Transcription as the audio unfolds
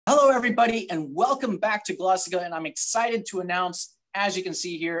Hello, everybody, and welcome back to Glossika. And I'm excited to announce, as you can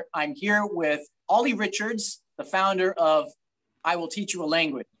see here, I'm here with Olly Richards, the founder of I Will Teach You a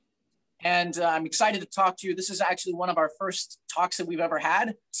Language. And I'm excited to talk to you. This is actually one of our first talks that we've ever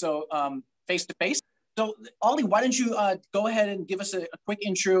had, so face-to-face. So, Olly, why don't you go ahead and give us a quick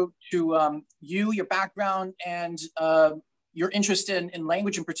intro to you, your background, and your interest in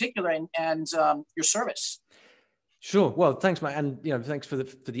language in particular, and your service. Sure. Well, thanks, Matt. And thanks for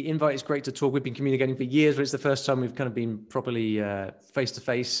the invite. It's great to talk. We've been communicating for years, but it's the first time we've kind of been properly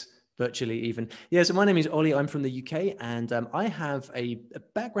face-to-face, virtually even. Yeah, so my name is Olly. I'm from the UK, and I have a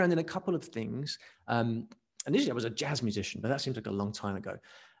background in a couple of things. Initially, I was a jazz musician, but that seems like a long time ago.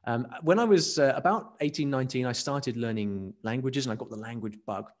 When I was about 18, 19, I started learning languages, and I got the language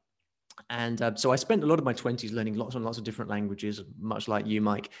bug. And so I spent a lot of my 20s learning lots and lots of different languages, much like you,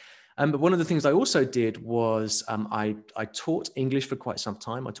 Mike. But one of the things I also did was I taught English for quite some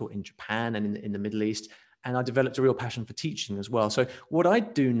time. I taught in Japan and in the Middle East, and I developed a real passion for teaching as well. So what I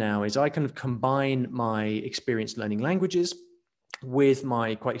do now is I kind of combine my experience learning languages with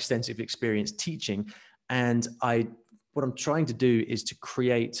my quite extensive experience teaching. And what I'm trying to do is to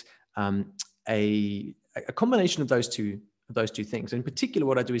create a combination of those two things. In particular,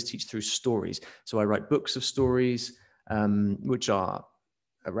 what I do is teach through stories. So I write books of stories, which are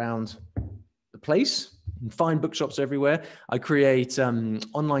around the place, in fine bookshops everywhere. I create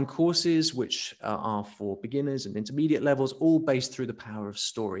online courses, which are for beginners and intermediate levels, all based through the power of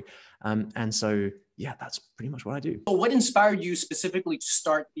story. And so, yeah, that's pretty much what I do. So what inspired you specifically to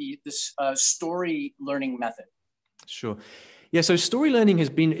start this story learning method? Sure. Yeah, so story learning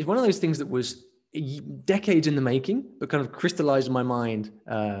is one of those things that was decades in the making, but kind of crystallized in my mind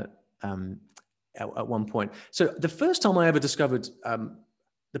at one point. So the first time I ever discovered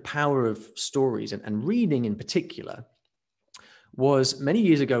the power of stories and reading in particular was many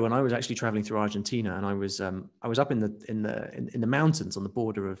years ago when I was actually traveling through Argentina, and I was up in the mountains on the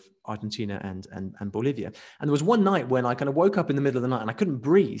border of Argentina and Bolivia. And there was one night when I kind of woke up in the middle of the night and I couldn't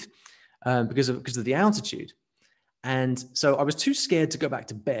breathe because of the altitude. And so I was too scared to go back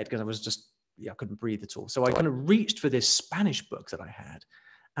to bed because I couldn't breathe at all. So I kind of reached for this Spanish book that I had,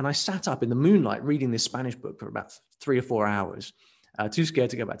 and I sat up in the moonlight reading this Spanish book for about 3 or 4 hours. Too scared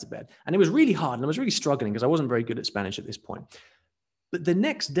to go back to bed. And it was really hard, and I was really struggling because I wasn't very good at Spanish at this point. But the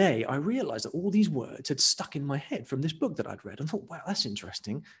next day, I realized that all these words had stuck in my head from this book that I'd read. And I thought, wow, that's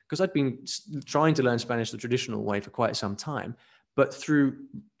interesting, because I'd been trying to learn Spanish the traditional way for quite some time. But through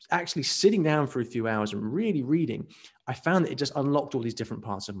actually sitting down for a few hours and really reading, I found that it just unlocked all these different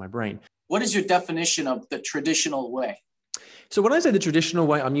parts of my brain. What is your definition of the traditional way? So when I say the traditional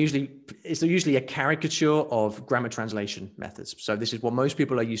way, it's usually a caricature of grammar translation methods. So this is what most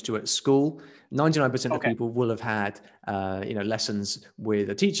people are used to at school. 99% of people will have had, lessons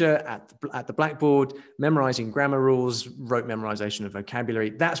with a teacher at the blackboard, memorizing grammar rules, rote memorization of vocabulary.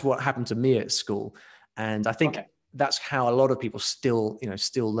 That's what happened to me at school, and I think that's how a lot of people still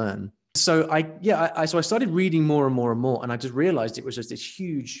learn. So I started reading more and more and more, and I just realized it was just this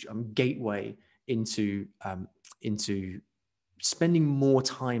huge gateway into spending more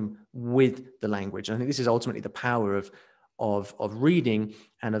time with the language. And I think this is ultimately the power of reading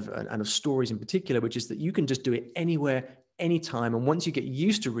and of stories in particular, which is that you can just do it anywhere, anytime. And once you get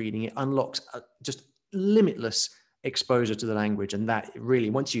used to reading, it unlocks just limitless exposure to the language. And that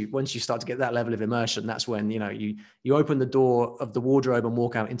really, once you start to get that level of immersion, that's when you open the door of the wardrobe and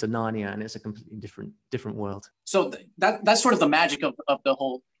walk out into Narnia, and it's a completely different world. So that's sort of the magic of the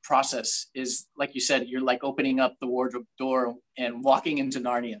whole process, is, like you said, you're like opening up the wardrobe door and walking into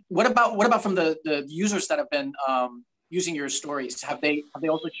Narnia. What about from the users that have been using your stories? Have they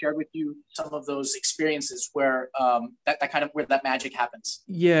also shared with you some of those experiences where where that magic happens?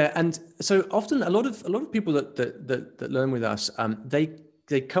 Yeah, and so often a lot of people that learn with us,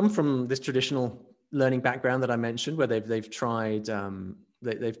 they come from this traditional learning background that I mentioned, where they've tried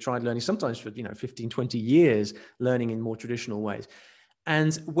learning sometimes for 15, 20 years, learning in more traditional ways.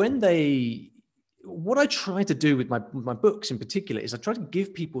 And what I try to do with my books in particular is I try to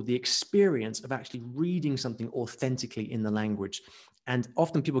give people the experience of actually reading something authentically in the language. And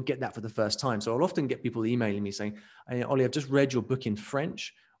often people get that for the first time. So I'll often get people emailing me saying, "Hey, Olly, I've just read your book in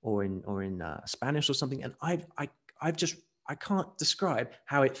French or in Spanish or something, and I can't describe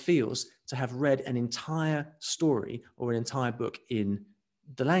how it feels to have read an entire story or an entire book in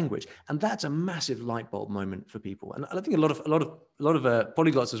the language." And that's a massive light bulb moment for people. And I think a lot of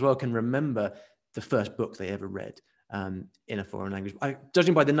polyglots as well can remember the first book they ever read in a foreign language.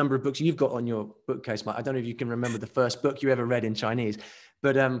 Judging by the number of books you've got on your bookcase, Mike, I don't know if you can remember the first book you ever read in Chinese,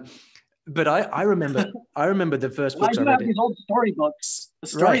 but But I remember the first Well, I books I do read have it. these old storybooks. The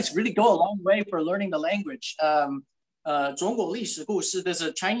Right. stories really go a long way for learning the language. 中国历史故事, there's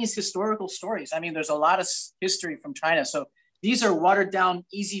a Chinese historical stories. I mean, there's a lot of history from China. So these are watered down,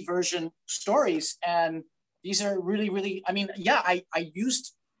 easy version stories. And these are really, really, I mean, yeah, I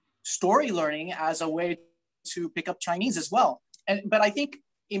used story learning as a way to pick up Chinese as well. But I think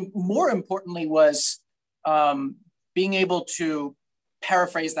more importantly was being able to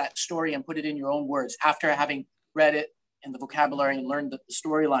paraphrase that story and put it in your own words after having read it in the vocabulary and learned the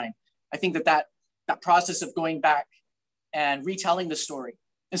storyline. I think that process of going back and retelling the story.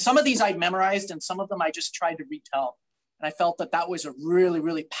 And some of these I memorized and some of them I just tried to retell. And I felt that was a really,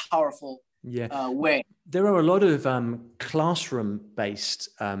 really powerful way. There are a lot of classroom-based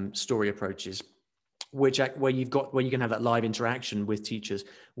story approaches, where you can have that live interaction with teachers,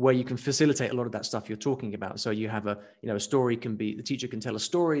 where you can facilitate a lot of that stuff you're talking about. So you have a story the teacher can tell a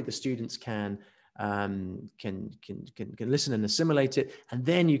story, the students can listen and assimilate it, and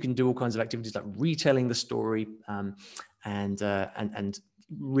then you can do all kinds of activities like retelling the story and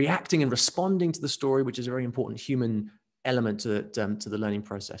reacting and responding to the story, which is a very important human element to the learning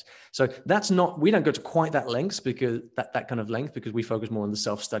process. So we don't go to quite that length because we focus more on the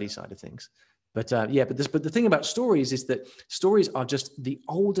self-study side of things. But but the thing about stories is that stories are just the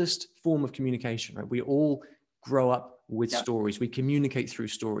oldest form of communication, right? We all grow up with stories. We communicate through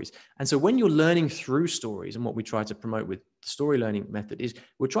stories. And so when you're learning through stories, and what we try to promote with the story learning method is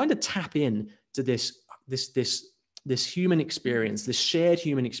we're trying to tap in to this human experience, this shared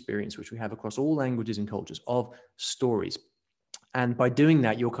human experience, which we have across all languages and cultures of stories. And by doing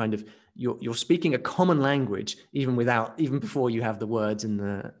that, you're speaking a common language, even before you have the words and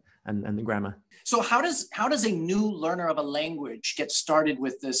the grammar. So how does a new learner of a language get started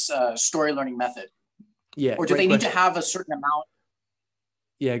with this story learning method? Yeah. Or do they need to have a certain amount?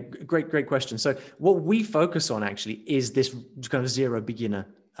 Yeah, great question. So what we focus on actually is this kind of zero beginner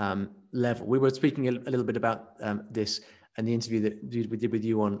level. We were speaking a little bit about this in the interview that we did with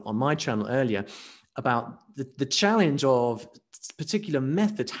you on my channel earlier, about the challenge of particular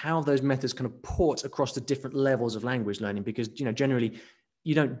methods, how those methods kind of port across the different levels of language learning, because generally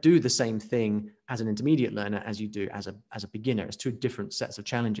you don't do the same thing as an intermediate learner as you do as a beginner. It's two different sets of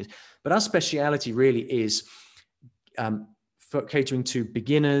challenges. But our speciality really is for catering to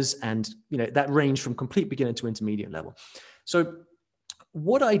beginners, and that range from complete beginner to intermediate level. So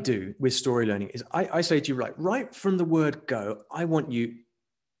what I do with story learning is I say to you, right from the word go, I want you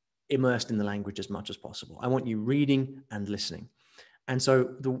immersed in the language as much as possible. I want you reading and listening. And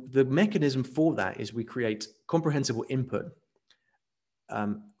so the mechanism for that is we create comprehensible input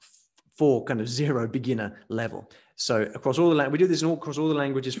for kind of zero beginner level. So across all we do this across all the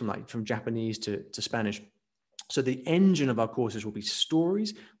languages from Japanese to Spanish. So the engine of our courses will be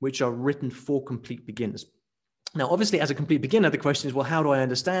stories which are written for complete beginners. Now, obviously, as a complete beginner, the question is, well, how do I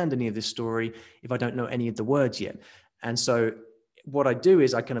understand any of this story if I don't know any of the words yet? And so what I do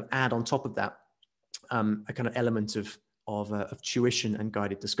is I kind of add on top of that a kind of element of tuition and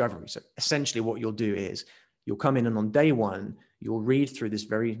guided discovery. So essentially what you'll do is you'll come in, and on day one, you'll read through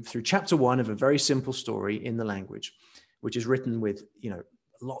through chapter one of a very simple story in the language, which is written with,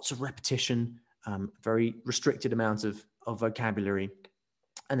 lots of repetition, very restricted amount of vocabulary.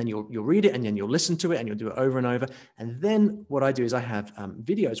 And then you'll read it, and then you'll listen to it, and you'll do it over and over. And then what I do is I have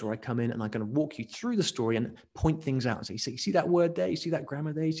videos where I come in and I kind of walk you through the story and point things out. So you see that word there, you see that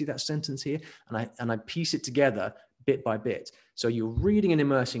grammar there, you see that sentence here, and I piece it together bit by bit. So you're reading and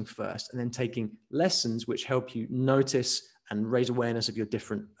immersing first, and then taking lessons which help you notice and raise awareness of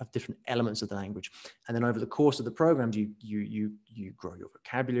different elements of the language. And then over the course of the program, you grow your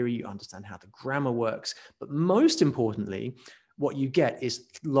vocabulary, you understand how the grammar works. But most importantly, what you get is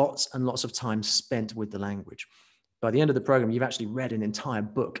lots and lots of time spent with the language. By the end of the program, you've actually read an entire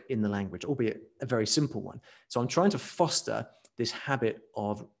book in the language, albeit a very simple one. So I'm trying to foster this habit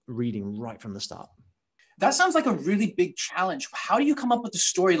of reading right from the start. That sounds like a really big challenge. How do you come up with the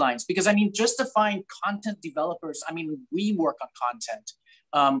storylines? Because just to find content developers, we work on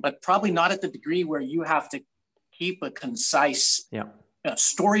content, but probably not at the degree where you have to keep a concise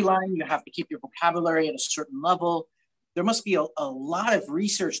storyline. You have to keep your vocabulary at a certain level. There must be a lot of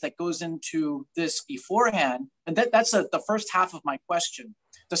research that goes into this beforehand. And that's the first half of my question.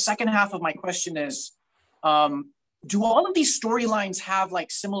 The second half of my question is, do all of these storylines have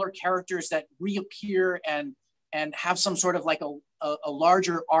similar characters that reappear and have some sort of a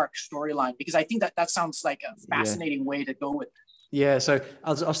larger arc storyline? Because I think that sounds like a fascinating way to go with it. Yeah, so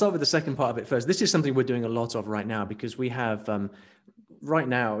I'll start with the second part of it first. This is something we're doing a lot of right now, because we have right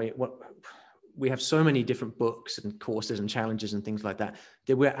now we have so many different books and courses and challenges and things like that,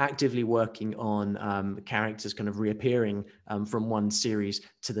 that we're actively working on characters kind of reappearing from one series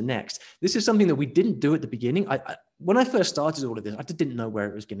to the next. This is something that we didn't do at the beginning. When I first started all of this, I didn't know where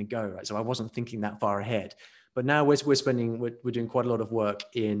it was going to go, right? So I wasn't thinking that far ahead. But now we're doing quite a lot of work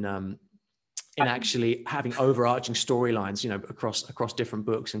in actually having overarching storylines, across different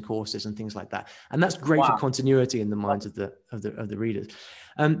books and courses and things like that. And that's great for continuity in the minds of the readers.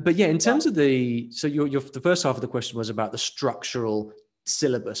 But yeah, in terms of the first half of the question was about the structural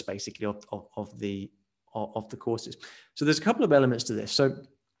syllabus, basically, of the courses. So there's a couple of elements to this. So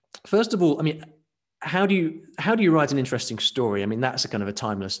first of all, I mean, how do you write an interesting story? I mean, that's a kind of a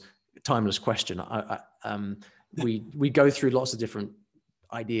timeless question. We go through lots of different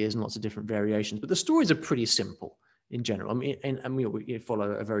ideas and lots of different variations, but the stories are pretty simple in general. I mean, and we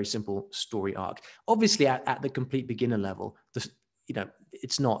follow a very simple story arc. Obviously, at the complete beginner level,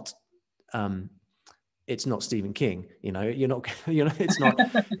 it's not Stephen King. It's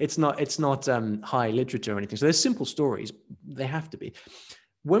not high literature or anything. So there's simple stories. They have to be.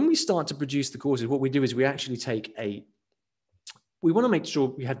 When we start to produce the courses, what we do is we actually we want to make sure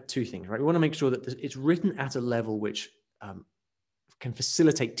we have two things, right? We want to make sure that it's written at a level which can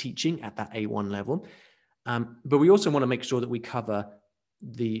facilitate teaching at that A1 level. But we also want to make sure that we cover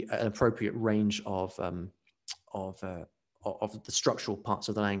the appropriate range of the structural parts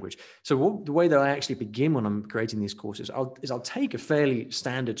of the language. So the way that I actually begin when I'm creating these courses I'll take a fairly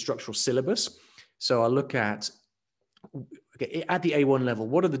standard structural syllabus. So I'll look at the A1 level,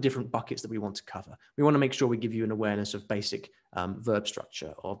 what are the different buckets that we want to cover? We want to make sure we give you an awareness of basic verb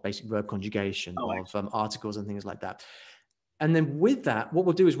structure, of basic verb conjugation, of articles and things like that. And then with that, what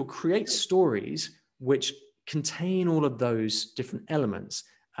we'll do is we'll create stories which contain all of those different elements,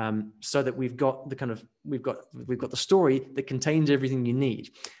 so that we've got the story that contains everything you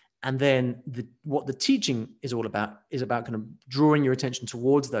need. And then what the teaching is all about is about kind of drawing your attention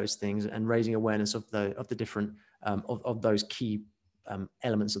towards those things and raising awareness of the different of those key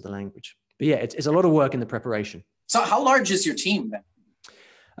elements of the language. But yeah, it's a lot of work in the preparation. So how large is your team then?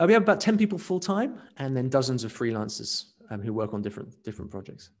 We have about 10 people full time, and then dozens of freelancers who work on different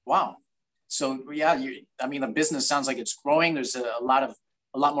projects. Wow. So yeah, the business sounds like it's growing. There's a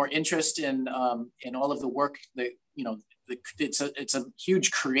lot more interest in all of the work that, it's a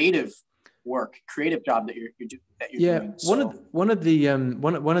huge creative job that you're doing.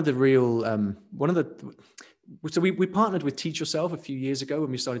 So we partnered with Teach Yourself a few years ago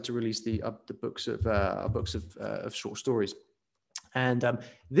when we started to release the books of short stories. And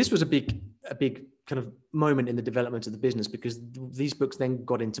this was a big kind of moment in the development of the business, because these books then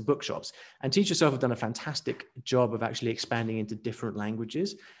got into bookshops, and Teach Yourself have done a fantastic job of actually expanding into different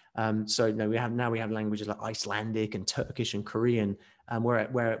languages. So we have languages like Icelandic and Turkish and Korean,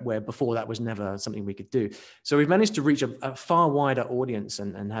 where before that was never something we could do. So we've managed to reach a far wider audience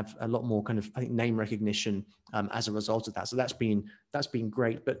and have a lot more kind of, I think, name recognition as a result of that. So that's been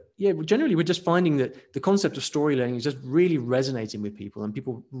great. But yeah, generally we're just finding that the concept of story learning is just really resonating with people, and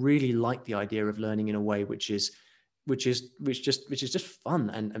people really like the idea of learning in a way which is just fun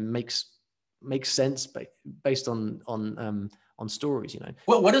and makes sense based on stories.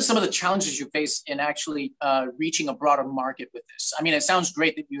 Well, what are some of the challenges you face in actually reaching a broader market with this? I mean, it sounds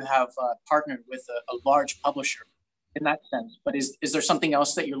great that you have partnered with a large publisher in that sense, but is there something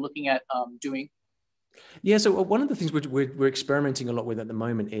else that you're looking at doing? Yeah, so one of the things we're experimenting a lot with at the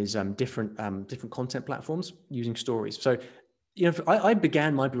moment is different content platforms using stories. So, I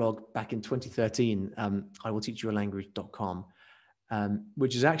began my blog back in 2013, iwillteachyoualanguage.com,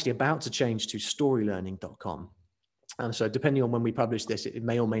 which is actually about to change to StoryLearning.com. So depending on when we publish this, it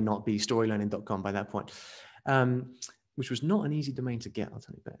may or may not be StoryLearning.com by that point, which was not an easy domain to get, I'll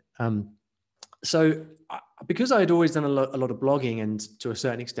tell you that. So because I had always done a lot of blogging, and to a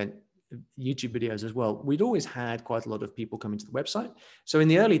certain extent YouTube videos as well, we'd always had quite a lot of people coming to the website. So in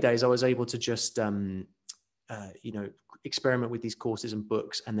the early days, I was able to just experiment with these courses and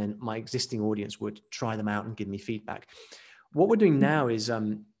books, and then my existing audience would try them out and give me feedback. What we're doing now is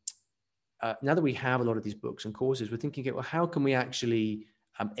now that we have a lot of these books and courses, we're thinking, well, how can we actually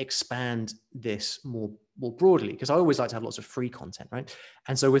expand this more broadly? Because I always like to have lots of free content, right?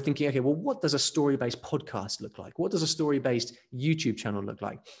 And so we're thinking, okay, well, what does a story-based podcast look like? What does a story-based YouTube channel look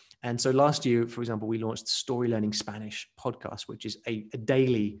like? And so last year, for example, we launched the StoryLearning Spanish podcast, which is a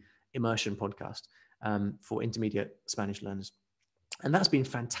daily immersion podcast for intermediate Spanish learners. And that's been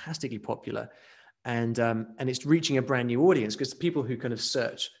fantastically popular. And it's reaching a brand new audience, because the people who kind of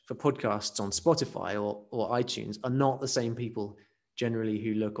search for podcasts on Spotify or iTunes are not the same people generally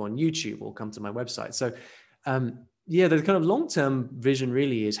who look on YouTube or come to my website. So yeah, the kind of long-term vision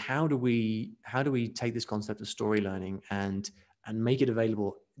really is how do we take this concept of story learning and make it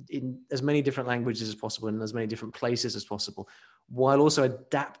available in as many different languages as possible, in as many different places as possible, while also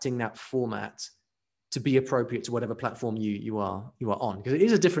adapting that format to be appropriate to whatever platform you are on, because it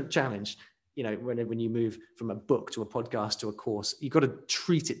is a different challenge. You know, when you move from a book to a podcast to a course, you've got to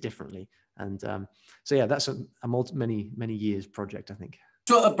treat it differently. And so yeah, that's a many years project, I think.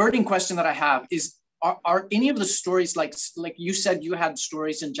 So a burning question that I have is, are any of the stories, like you said, you had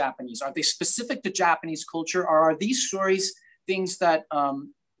stories in Japanese, are they specific to Japanese culture, or are these stories things that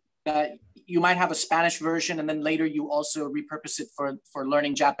that you might have a Spanish version and then later you also repurpose it for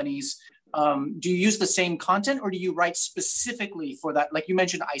learning Japanese? Do you use the same content, or do you write specifically for that? Like you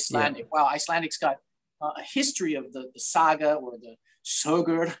mentioned Icelandic. Yeah. Wow, Icelandic's got a history of the saga or the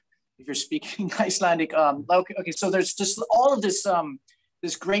sogur, if you're speaking Icelandic. Okay, so there's just all of this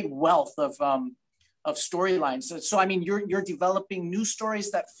this great wealth of storylines. So I mean, you're developing new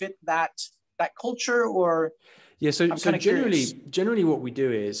stories that fit that culture, or yeah. So generally what we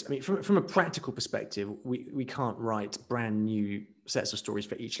do is, I mean, from a practical perspective, we can't write brand new sets of stories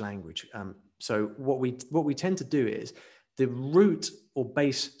for each language. So what we tend to do is the root or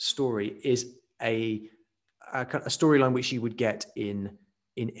base story is a storyline which you would get in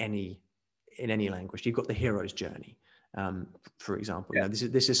any language. You've got the hero's journey, for example. Yeah. You know,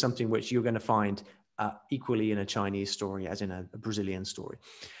 this is something which you're going to find equally in a Chinese story as in a Brazilian story.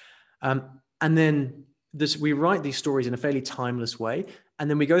 And then we write these stories in a fairly timeless way. And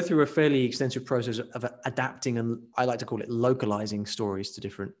then we go through a fairly extensive process of adapting, and I like to call it localizing stories to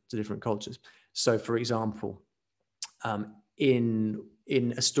different cultures. So for example, in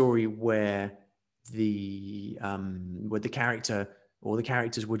a story where the character or the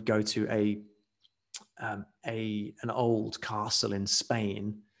characters would go to an old castle in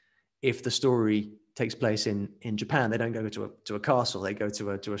Spain, if the story takes place in Japan, they don't go to a castle, they go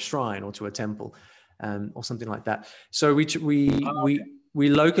to a shrine or to a temple, or something like that. So we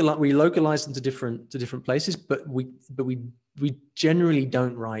localize them to different places, but we generally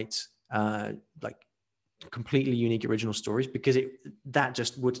don't write like completely unique original stories, because that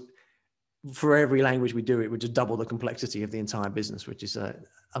just would, for every language we do, it would just double the complexity of the entire business, which is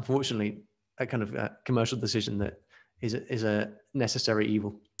unfortunately a kind of commercial decision that is a necessary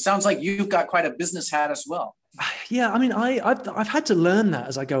evil. Sounds like you've got quite a business hat as well. Yeah, I mean, I've had to learn that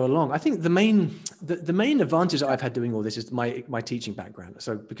as I go along. I think the main advantage that I've had doing all this is my teaching background.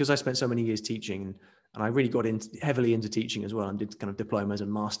 So because I spent so many years teaching, and I really got heavily into teaching as well, and did kind of diplomas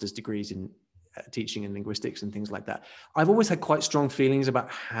and master's degrees in teaching and linguistics and things like that, I've always had quite strong feelings about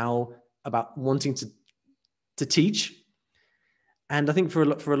wanting to teach. And I think for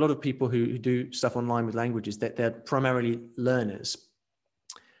a lot of people who do stuff online with languages, that they're primarily learners.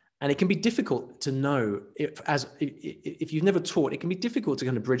 And it can be difficult to know if you've never taught, it can be difficult to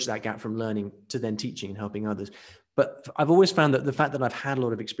kind of bridge that gap from learning to then teaching and helping others. But I've always found that the fact that I've had a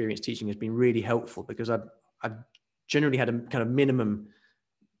lot of experience teaching has been really helpful, because I've generally had a kind of minimum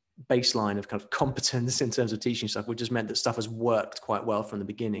baseline of kind of competence in terms of teaching stuff, which has meant that stuff has worked quite well from the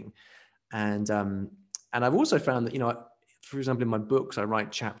beginning. And I've also found that, you know, for example, in my books, I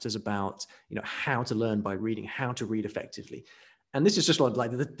write chapters about, you know, how to learn by reading, how to read effectively. And this is just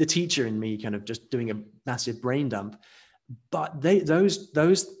like the teacher in me kind of just doing a massive brain dump. But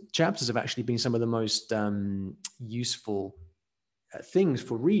those chapters have actually been some of the most useful things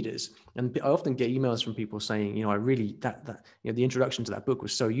for readers. And I often get emails from people saying, you know, I really, that you know, the introduction to that book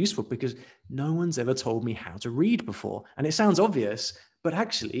was so useful because no one's ever told me how to read before. And it sounds obvious, but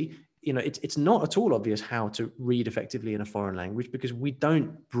actually, you know, it's not at all obvious how to read effectively in a foreign language, because we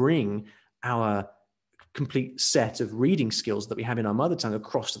don't bring our complete set of reading skills that we have in our mother tongue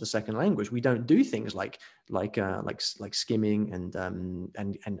across to the second language. We don't do things like skimming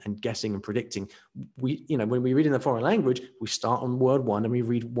and guessing and predicting. We, you know, when we read in a foreign language, we start on word one and we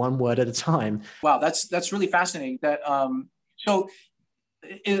read one word at a time. Wow, that's really fascinating. That so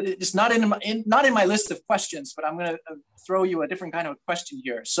it's not in my list of questions, but I'm going to throw you a different kind of question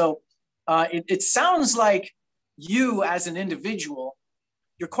here. So it sounds like you as an individual,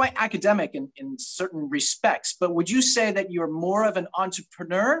 you're quite academic in certain respects, but would you say that you're more of an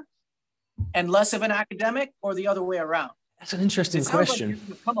entrepreneur and less of an academic, or the other way around? That's an interesting question. Like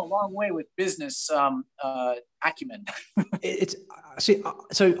you've come a long way with business acumen.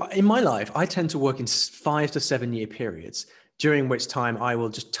 So in my life, I tend to work in 5 to 7 year periods, during which time I will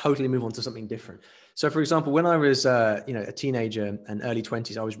just totally move on to something different. So for example, when I was a teenager and early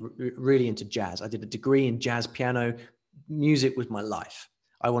 20s, I was really into jazz. I did a degree in jazz piano. Music was my life.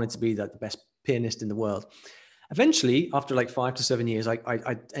 I wanted to be the best pianist in the world. eventually, after like 5 to 7 years,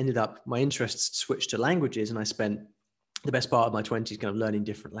 I ended up, my interests switched to languages, and I spent the best part of my 20s kind of learning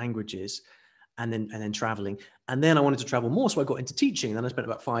different languages and then traveling. And then I wanted to travel more, so I got into teaching. And then I spent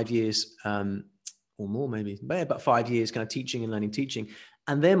about 5 years or more, maybe about 5 years kind of teaching and learning teaching.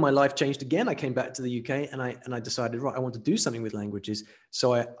 And then my life changed again. I came back to the UK, and I decided, right, I want to do something with languages.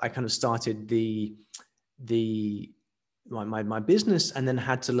 So I kind of started my business, and then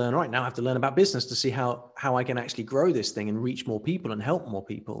had to learn, right, now I have to learn about business to see how I can actually grow this thing and reach more people and help more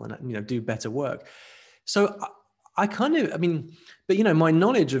people and, you know, do better work. So I kind of, I mean, but you know, my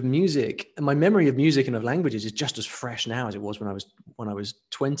knowledge of music and my memory of music and of languages is just as fresh now as it was when I was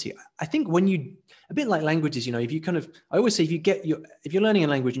 20. I think when you, a bit like languages, you know, if you kind of, I always say, if you're learning a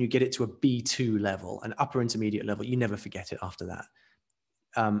language and you get it to a B2 level, an upper intermediate level, you never forget it after that.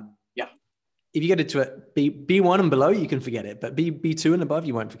 Yeah. If you get it to a B1 and below, you can forget it, but B2 and above,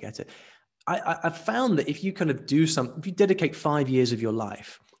 you won't forget it. I've found that if you kind of if you dedicate 5 years of your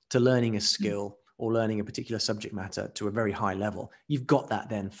life to learning a skill or learning a particular subject matter to a very high level, you've got that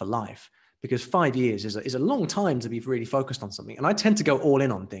then for life, because 5 years is a long time to be really focused on something. And I tend to go all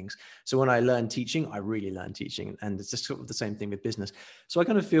in on things. So when I learn teaching, I really learn teaching, and it's just sort of the same thing with business. So I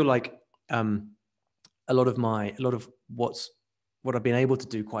kind of feel like a lot of what I've been able to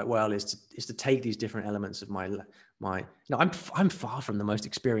do quite well is to take these different elements of my, you know, I'm far from the most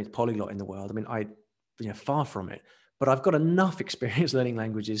experienced polyglot in the world. I mean, you know, far from it, but I've got enough experience learning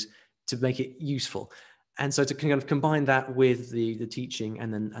languages to make it useful. And so to kind of combine that with the teaching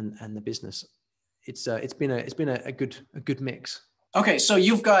and the business, it's been a good mix. Okay. So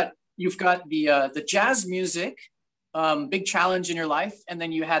you've got the jazz music, big challenge in your life. And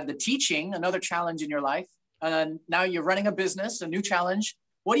then you had the teaching, another challenge in your life. And now you're running a business, a new challenge.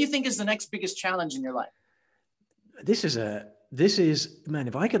 What do you think is the next biggest challenge in your life? This is, man,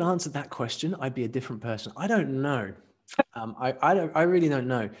 if I could answer that question, I'd be a different person. I don't know. I really don't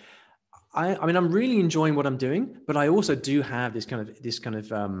know. I mean, I'm really enjoying what I'm doing, but I also do have this kind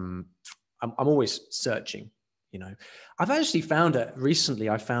of, I'm always searching, you know. I've actually recently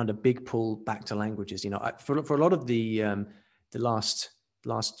I found a big pull back to languages, you know. For a lot of the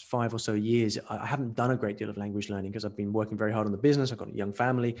last 5 or so years, I haven't done a great deal of language learning because I've been working very hard on the business. I've got a young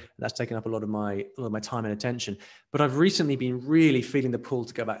family, and that's taken up a lot of my time and attention. But I've recently been really feeling the pull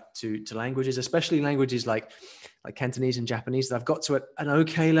to go back to languages, especially languages like Cantonese and Japanese that I've got to an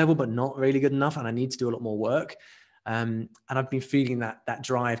okay level, but not really good enough. And I need to do a lot more work. And I've been feeling that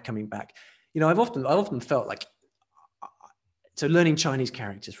drive coming back. You know, I've often felt like, so learning Chinese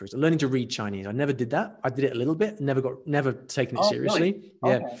characters, for example, learning to read Chinese. I never did that. I did it a little bit, never taken it seriously. Really?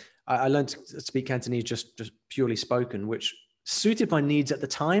 Yeah. Okay. I learned to speak Cantonese just purely spoken, which suited my needs at the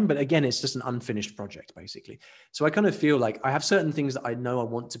time. But again, it's just an unfinished project, basically. So I kind of feel like I have certain things that I know I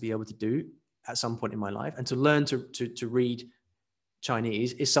want to be able to do at some point in my life. And to learn to read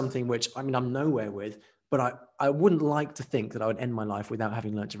Chinese is something which, I mean, I'm nowhere with, but I wouldn't like to think that I would end my life without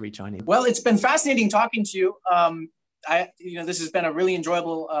having learned to read Chinese. Well, it's been fascinating talking to you. This has been a really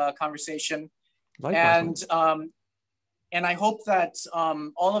enjoyable conversation. Likewise. And I hope that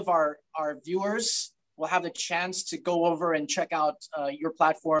all of our viewers will have the chance to go over and check out your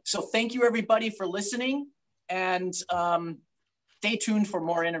platform. So thank you, everybody, for listening, and stay tuned for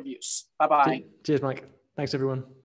more interviews. Bye-bye. Cheers, Mike. Thanks, everyone.